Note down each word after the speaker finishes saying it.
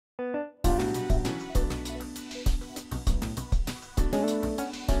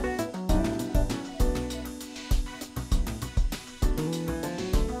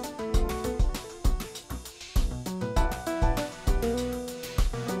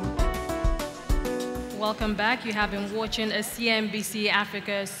Welcome back. You have been watching a CNBC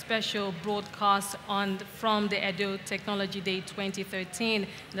Africa special broadcast from the Edo Technology Day 2013. In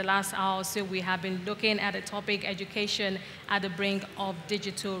the last hour or so, we have been looking at the topic education at the brink of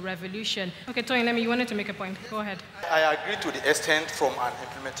digital revolution. Okay, Tony, you wanted to make a point. Go ahead. I agree to the extent from an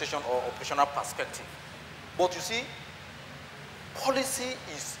implementation or operational perspective. But you see, policy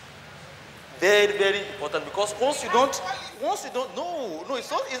is very, very important, because once you don't, no, it's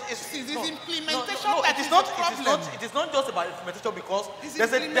not. It's implementation. No, it is not just about implementation, because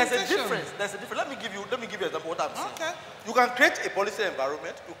there's a difference. There's a difference. Let me give you an example of what I'm saying. Okay. You can create a policy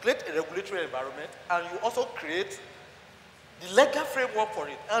environment, you create a regulatory environment, and you also create the legal framework for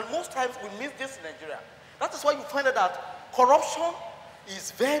it. And most times we miss this in Nigeria. That is why you find out that corruption is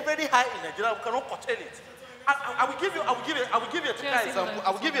very, very high in Nigeria. We cannot curtail it. I will give you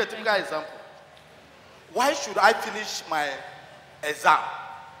a typical example. Why should I finish my exam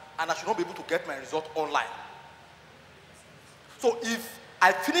and I should not be able to get my result online? So if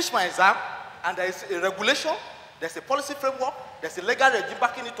I finish my exam and there is a regulation, there's a policy framework, there's a legal regime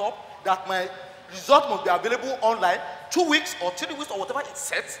backing it up, that my result must be available online 2 weeks or 3 weeks or whatever it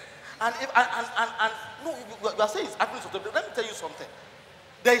sets. And no, you are saying it's happening. Let me tell you something.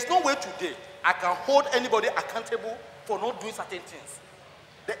 There is no way today I can hold anybody accountable for not doing certain things.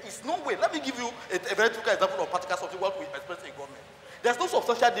 There is no way. Let me give you a very typical example of practical something what we experience in government. There's no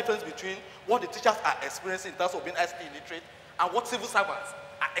substantial difference between what the teachers are experiencing in terms of being ICT illiterate and what civil servants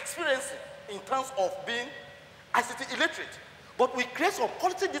are experiencing in terms of being ICT illiterate. But we create some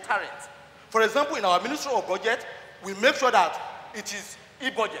quality deterrents. For example, in our Ministry of Budget, we make sure that it is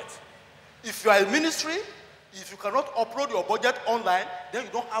e-budget. If you are a ministry, if you cannot upload your budget online, then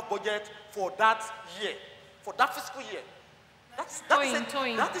you don't have budget for that year, for that fiscal year.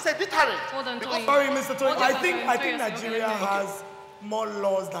 That is a deterrent. Hold on, Sorry, Mr. Toyin. I think Nigeria has more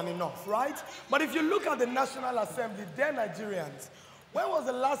laws than enough, right? But if you look at the National Assembly, they're Nigerians. When was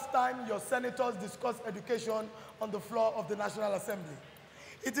the last time your senators discussed education on the floor of the National Assembly?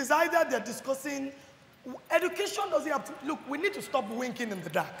 It is either they're discussing, education doesn't have to, look, we need to stop winking in the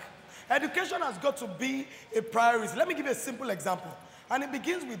dark. Education has got to be a priority. Let me give you a simple example. And it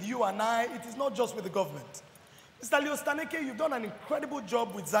begins with you and I. It is not just with the government. Mr. Staneke, you've done an incredible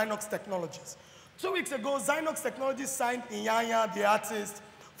job with Zynox Technologies. 2 weeks ago, Zynox Technologies signed Inyanya, the artist,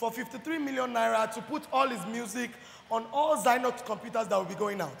 for 53 million naira to put all his music on all Zynox computers that will be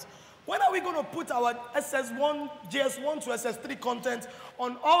going out. When are we going to put our SS1, JS1 to SS3 content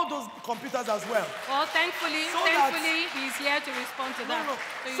on all those computers as well? Well, thankfully, he's here to respond to that.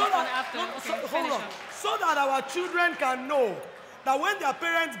 So that our children can know that when their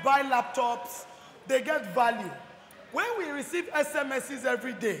parents buy laptops, they get value. When we receive SMSs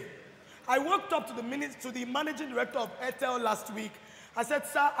every day, I walked up to the managing director of Airtel last week. I said,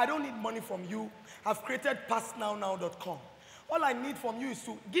 sir, I don't need money from you. I've created passnownow.com. All I need from you is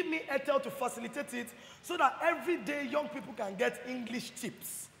to give me Airtel to facilitate it so that every day young people can get English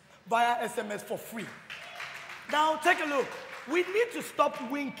tips via SMS for free. Now, take a look. We need to stop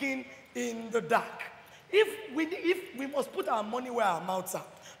winking in the dark. If we must put our money where our mouths are.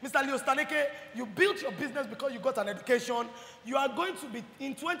 Mr. Staneke, you built your business because you got an education. You are going to be,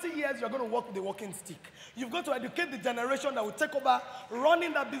 in 20 years, you're going to work with a walking stick. You've got to educate the generation that will take over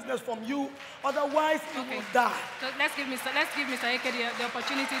running that business from you. Otherwise, you will die. So let's give Mr. Eke the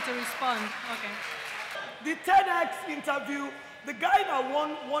opportunity to respond. Okay. The TEDx interview, the guy that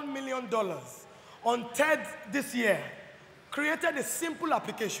won $1 million on TED this year created a simple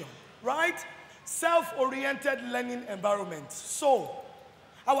application, right? Self-oriented learning environment. So,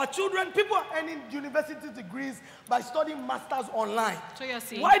 our children, people are earning university degrees by studying masters online.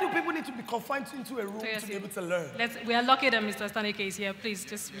 Why do people need to be confined into a room to be able to learn? We are lucky that Mr. Staneke is here. Please,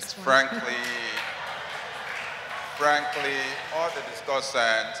 just respond. Frankly, all the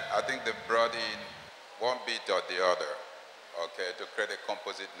discussants, I think they brought in one bit or the other, okay, to create a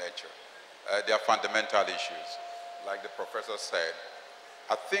composite nature. They are fundamental issues, like the professor said.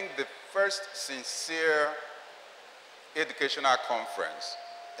 I think the first sincere educational conference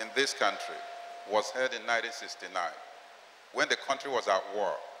in this country was held in 1969, when the country was at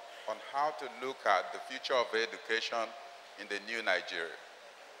war, on how to look at the future of education in the new Nigeria.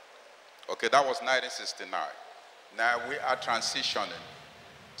 Okay, that was 1969. Now we are transitioning.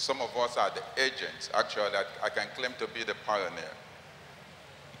 Some of us are the agents. Actually, I can claim to be the pioneer.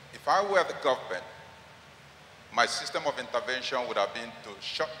 If I were the government, my system of intervention would have been to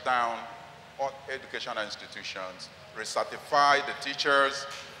shut down all educational institutions, recertify the teachers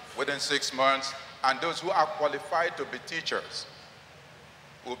within 6 months, and those who are qualified to be teachers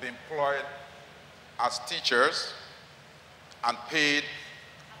will be employed as teachers and paid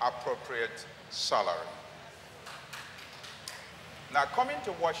appropriate salary. Now, coming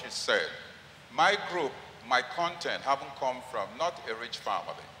to what she said, my group, my content haven't come from not a rich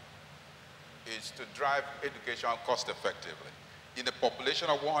family. It's to drive education cost effectively. In a population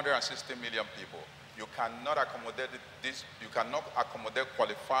of 160 million people, you cannot accommodate this, you cannot accommodate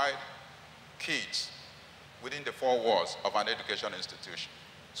qualified kids within the four walls of an education institution.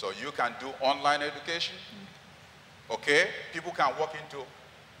 So you can do online education, okay? People can walk into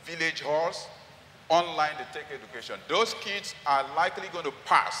village halls, online they take education. Those kids are likely going to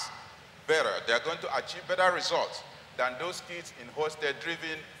pass better. They're going to achieve better results than those kids in hosted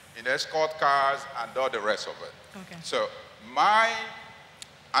driven, in escort cars, and all the rest of it. Okay. So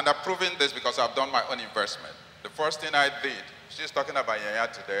and I'm proving this because I've done my own investment. The first thing I did, she's talking about Yaya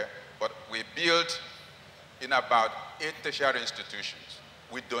today, but we built in about 8 tertiary institutions.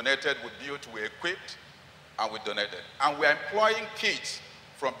 We donated, we built, we equipped, and we donated. And we're employing kids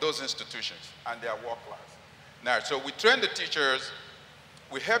from those institutions, and they are world class. Now, so we train the teachers,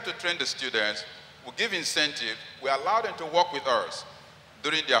 we help to train the students, we give incentive, we allow them to work with us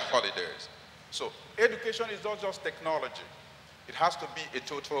during their holidays. So education is not just technology. It has to be a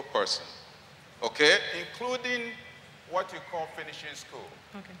total person, okay? Including what you call finishing school.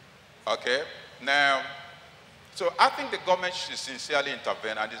 Okay. Okay? Now, so I think the government should sincerely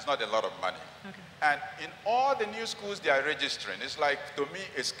intervene, and it's not a lot of money. Okay. And in all the new schools they are registering, it's like, to me,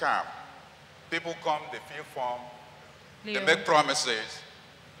 a scam. People come, they fill form, they make promises,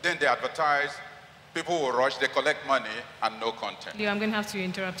 then they advertise, people will rush, they collect money, and no content. Leo, I'm going to have to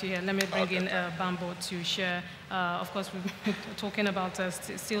interrupt you here. Let me bring in Bambo to share. Of course, we've been talking about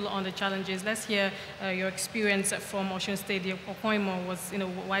still on the challenges. Let's hear your experience from Osun State. The Okoimo was,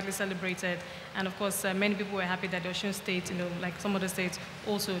 widely celebrated, and of course, many people were happy that the Osun State, like some other states,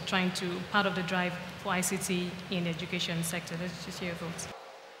 also trying to part of the drive for ICT in the education sector. Let's just hear your thoughts.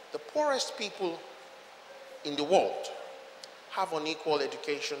 The poorest people in the world have unequal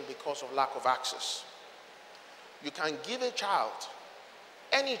education because of lack of access. You can give a child,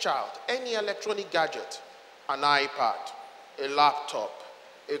 any electronic gadget, an iPad, a laptop,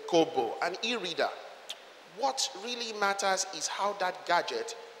 a Kobo, an e-reader. What really matters is how that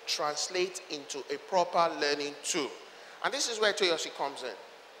gadget translates into a proper learning tool. And this is where Toyosi comes in.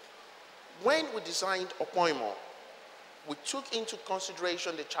 When we designed Opoimo, we took into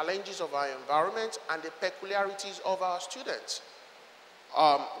consideration the challenges of our environment and the peculiarities of our students.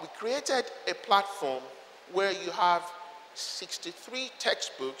 We created a platform where you have 63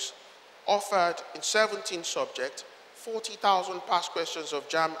 textbooks offered in 17 subjects, 40,000 past questions of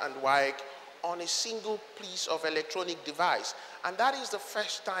JAM and WAEC on a single piece of electronic device. And that is the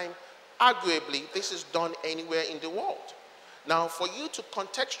first time, arguably, this is done anywhere in the world. Now, for you to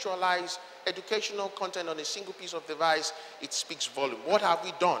contextualize educational content on a single piece of device, it speaks volume. What have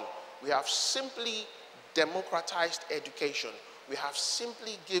we done? We have simply democratized education. We have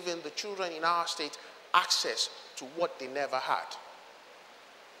simply given the children in our state access to what they never had.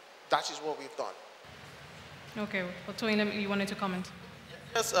 That is what we've done. Okay, Otoyinam, you wanted to comment?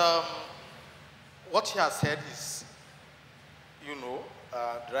 Yes, what he has said is,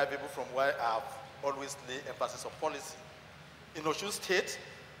 derivable from why I've always laid emphasis on policy. In Osun State,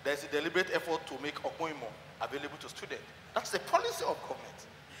 there's a deliberate effort to make Opoimo available to students. That's the policy of government.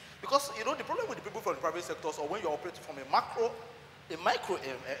 Because, the problem with the people from the private sectors, or when you operate from a micro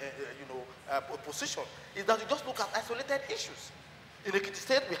position, is that you just look at isolated issues. In Ekiti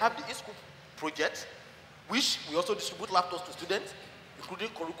State, we have the e-school project, which we also distribute laptops to students, including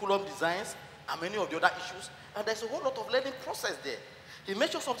curriculum designs and many of the other issues. And there's a whole lot of learning process there. He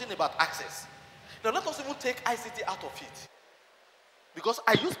mentioned something about access. Now, let us even take ICT out of it. Because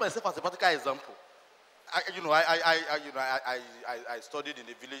I use myself as a practical example. I studied in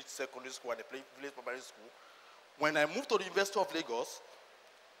the village secondary school and the village primary school. When I moved to the University of Lagos,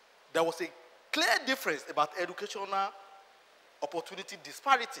 there was a clear difference about educational opportunity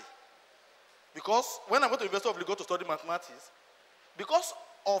disparity. Because when I went to the University of Lagos to study mathematics, because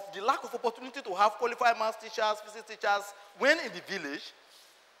of the lack of opportunity to have qualified math teachers, physics teachers, when in the village,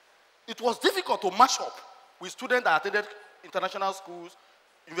 it was difficult to match up with students that attended international schools,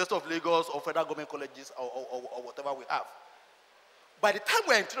 University of Lagos, or federal government colleges, or whatever we have. By the time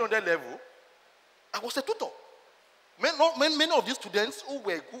we were in 300 level, I was a tutor. Many of these students who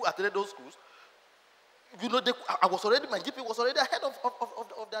attended those schools, my GP was already ahead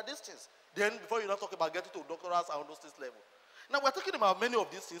of their distance. Then, before you now talk about getting to doctorals and those things level. Now, we're talking about many of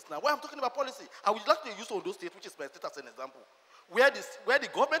these things now. Why I'm talking about policy, I would like to use Ondo State, which is my state as an example, where the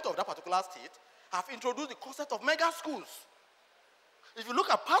government of that particular state have introduced the concept of mega schools. If you look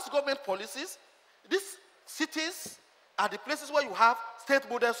at past government policies, these cities are the places where you have state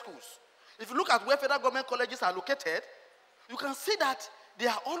model schools. If you look at where federal government colleges are located, you can see that they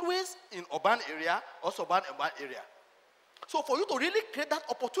are always in urban area or suburban area. So for you to really create that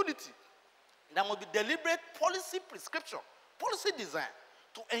opportunity, there must be deliberate policy prescription, policy design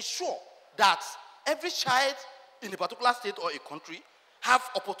to ensure that every child in a particular state or a country have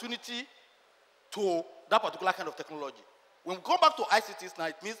opportunity to that particular kind of technology. When we go back to ICTs now,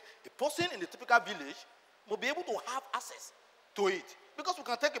 it means a person in a typical village will be able to have access to it. Because we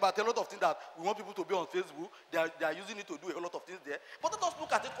can talk about a lot of things that we want people to be on Facebook, they are using it to do a lot of things there. But let us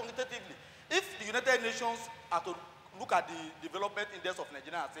look at it quantitatively. If the United Nations are to look at the development index of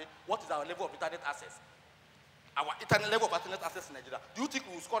Nigeria and say, what is our level of internet access? Our internet level of internet access in Nigeria, do you think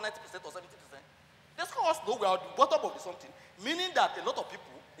we will score 90% or 70%? They score us though we are at the bottom of something, meaning that a lot of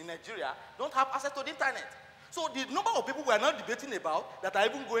people in Nigeria don't have access to the internet. So the number of people we are now debating about that are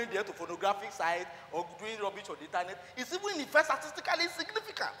even going there to photographic site or doing rubbish on the internet is even in fact statistically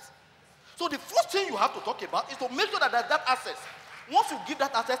insignificant. So the first thing you have to talk about is to make sure that there's that access. Once you give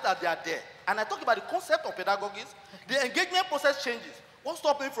that access that they are there, and I talk about the concept of pedagogy, the engagement process changes. What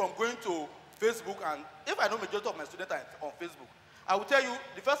stops me from going to Facebook, and if I know majority of my students are on Facebook, I will tell you,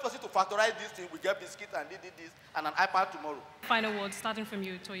 the first person to factorize this thing will get biscuits and did this and an iPad tomorrow. Final words, starting from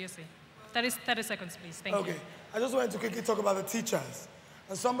you, Toyese. 30 seconds, please. Thank you. Okay, I just wanted to quickly talk about the teachers.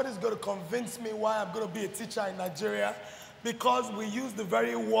 And somebody's going to convince me why I'm going to be a teacher in Nigeria, because we use the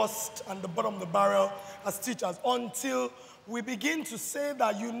very worst and the bottom of the barrel as teachers until we begin to say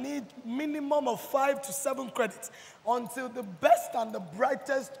that you need minimum of 5 to 7 credits until the best and the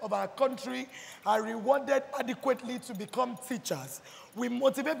brightest of our country are rewarded adequately to become teachers. We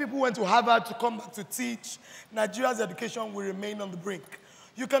motivate people who went to Harvard to come back to teach. Nigeria's education will remain on the brink.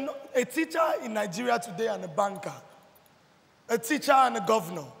 A teacher in Nigeria today and a banker, a teacher and a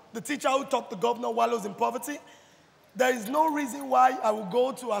governor, the teacher who taught the governor while he was in poverty, there is no reason why I will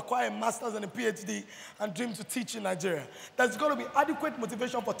go to acquire a master's and a PhD and dream to teach in Nigeria. There's got to be adequate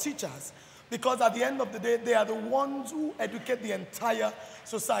motivation for teachers, because at the end of the day, they are the ones who educate the entire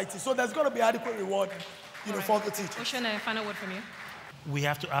society. So there's got to be adequate reward, for the teachers. Ocean, a final word from you. We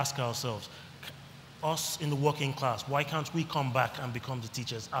have to ask ourselves, us in the working class, why can't we come back and become the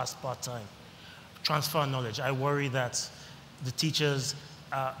teachers as part-time? Transfer knowledge. I worry that the teachers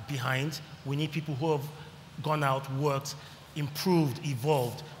are behind. We need people who have gone out, worked, improved,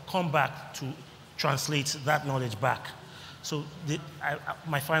 evolved, come back to translate that knowledge back. So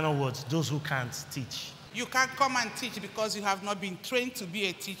my final words, those who can't teach. You can't come and teach because you have not been trained to be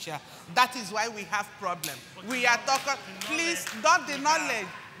a teacher. That is why we have problems. We are talking, please, not the knowledge.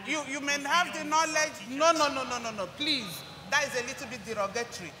 You may have the knowledge. No, please. That is a little bit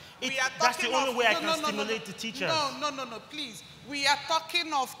derogatory. That's the only way I can stimulate the teachers. No, please. We are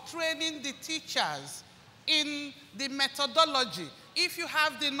talking of training the teachers in the methodology. If you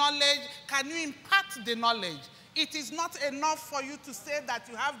have the knowledge, can you impart the knowledge? It is not enough for you to say that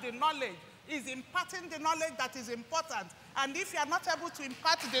you have the knowledge. It's imparting the knowledge that is important. And if you are not able to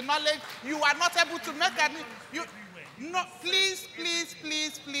impart the knowledge, you are not able to make any... No, please.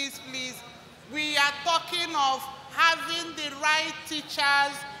 We are talking of having the right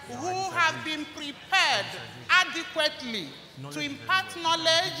teachers who have been prepared adequately to impart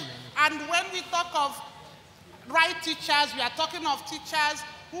knowledge. And when we talk of right teachers, we are talking of teachers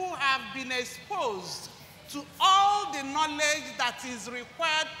who have been exposed to all the knowledge that is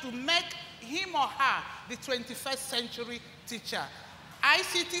required to make him or her the 21st century teacher.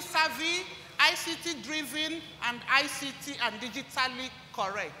 ICT savvy, ICT driven, and ICT and digitally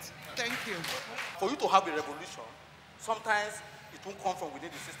correct. Thank you. For you to have a revolution, sometimes it won't come from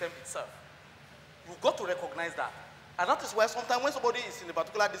within the system itself. You've got to recognize that. And that is why sometimes when somebody is in a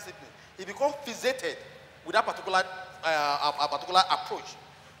particular discipline, he becomes fixated with that particular approach.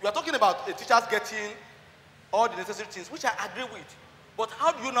 You are talking about the teachers getting all the necessary things, which I agree with. But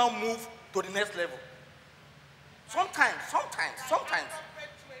how do you now move to the next level? Sometimes.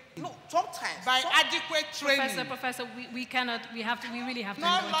 No, sometimes. By adequate training. Professor, we really have to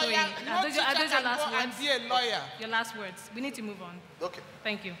No move on. lawyer, no Those teacher are your can last go and words. be a lawyer. Your last words. We need to move on. Okay.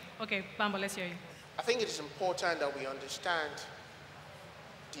 Thank you. Okay, Bambo, let's hear you. I think it is important that we understand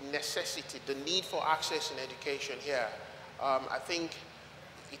the necessity, the need for access in education here. I think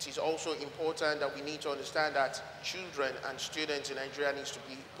it is also important that we need to understand that children and students in Nigeria needs to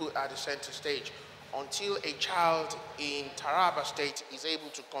be put at the center stage. Until a child in Taraba State is able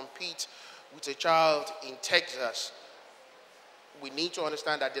to compete with a child in Texas, we need to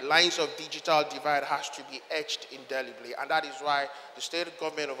understand that the lines of digital divide has to be etched indelibly. And that is why the state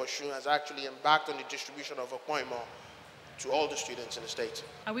government of Osun has actually embarked on the distribution of appointment to all the students in the state.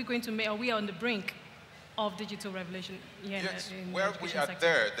 Are we on the brink? of digital revolution here yes, in where the we education are sector?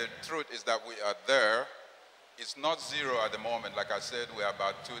 there, the truth is that we are there. It's not zero at the moment. Like I said, we are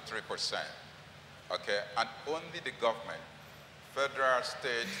about 2-3%. Okay, and only the government, federal,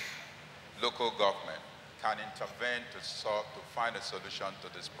 state, local government, can intervene to find a solution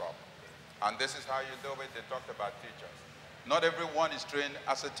to this problem. And this is how you do it. They talked about teachers. Not everyone is trained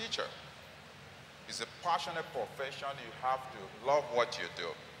as a teacher. It's a passionate profession. You have to love what you do.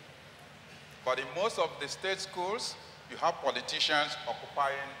 But in most of the state schools, you have politicians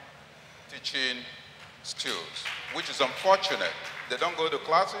occupying teaching stools, which is unfortunate. They don't go to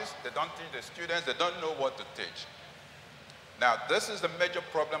classes, they don't teach the students, they don't know what to teach. Now, this is the major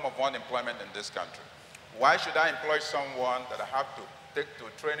problem of unemployment in this country. Why should I employ someone that I have to take to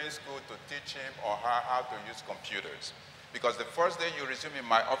a training school to teach him or her how to use computers? Because the first day you resume in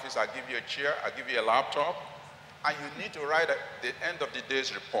my office, I give you a chair, I give you a laptop, and you need to write at the end of the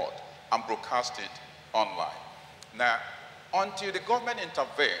day's report and broadcast it online. Now, until the government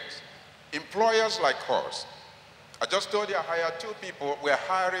intervenes, employers like us, I just told you I hired 2 people, we're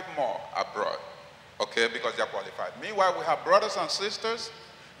hiring more abroad, okay, because they're qualified. Meanwhile, we have brothers and sisters.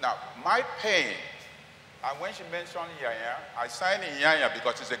 Now, my pain, and when she mentioned Yaya, I signed in Yaya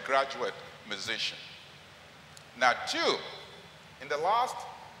because he's a graduate musician. Now, 2, in the last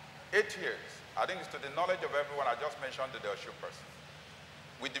 8 years, I think it's to the knowledge of everyone, I just mentioned the Oshu person.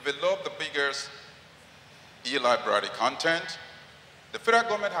 We developed the biggest e-library content. The federal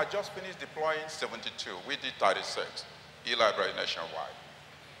government had just finished deploying 72. We did 36 e-library nationwide.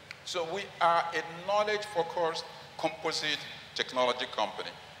 So we are a knowledge-focused composite technology company.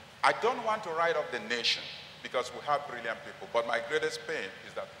 I don't want to write off the nation because we have brilliant people, but my greatest pain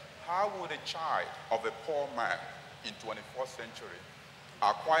is that how would a child of a poor man in 21st century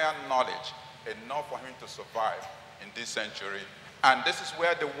acquire knowledge enough for him to survive in this century? And this is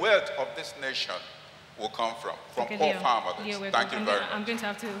where the wealth of this nation will come from okay, poor Leo, farmers. Thank you very much. I'm going to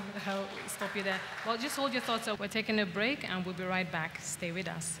have to stop you there. Well, just hold your thoughts up. We're taking a break and we'll be right back. Stay with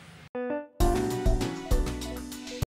us.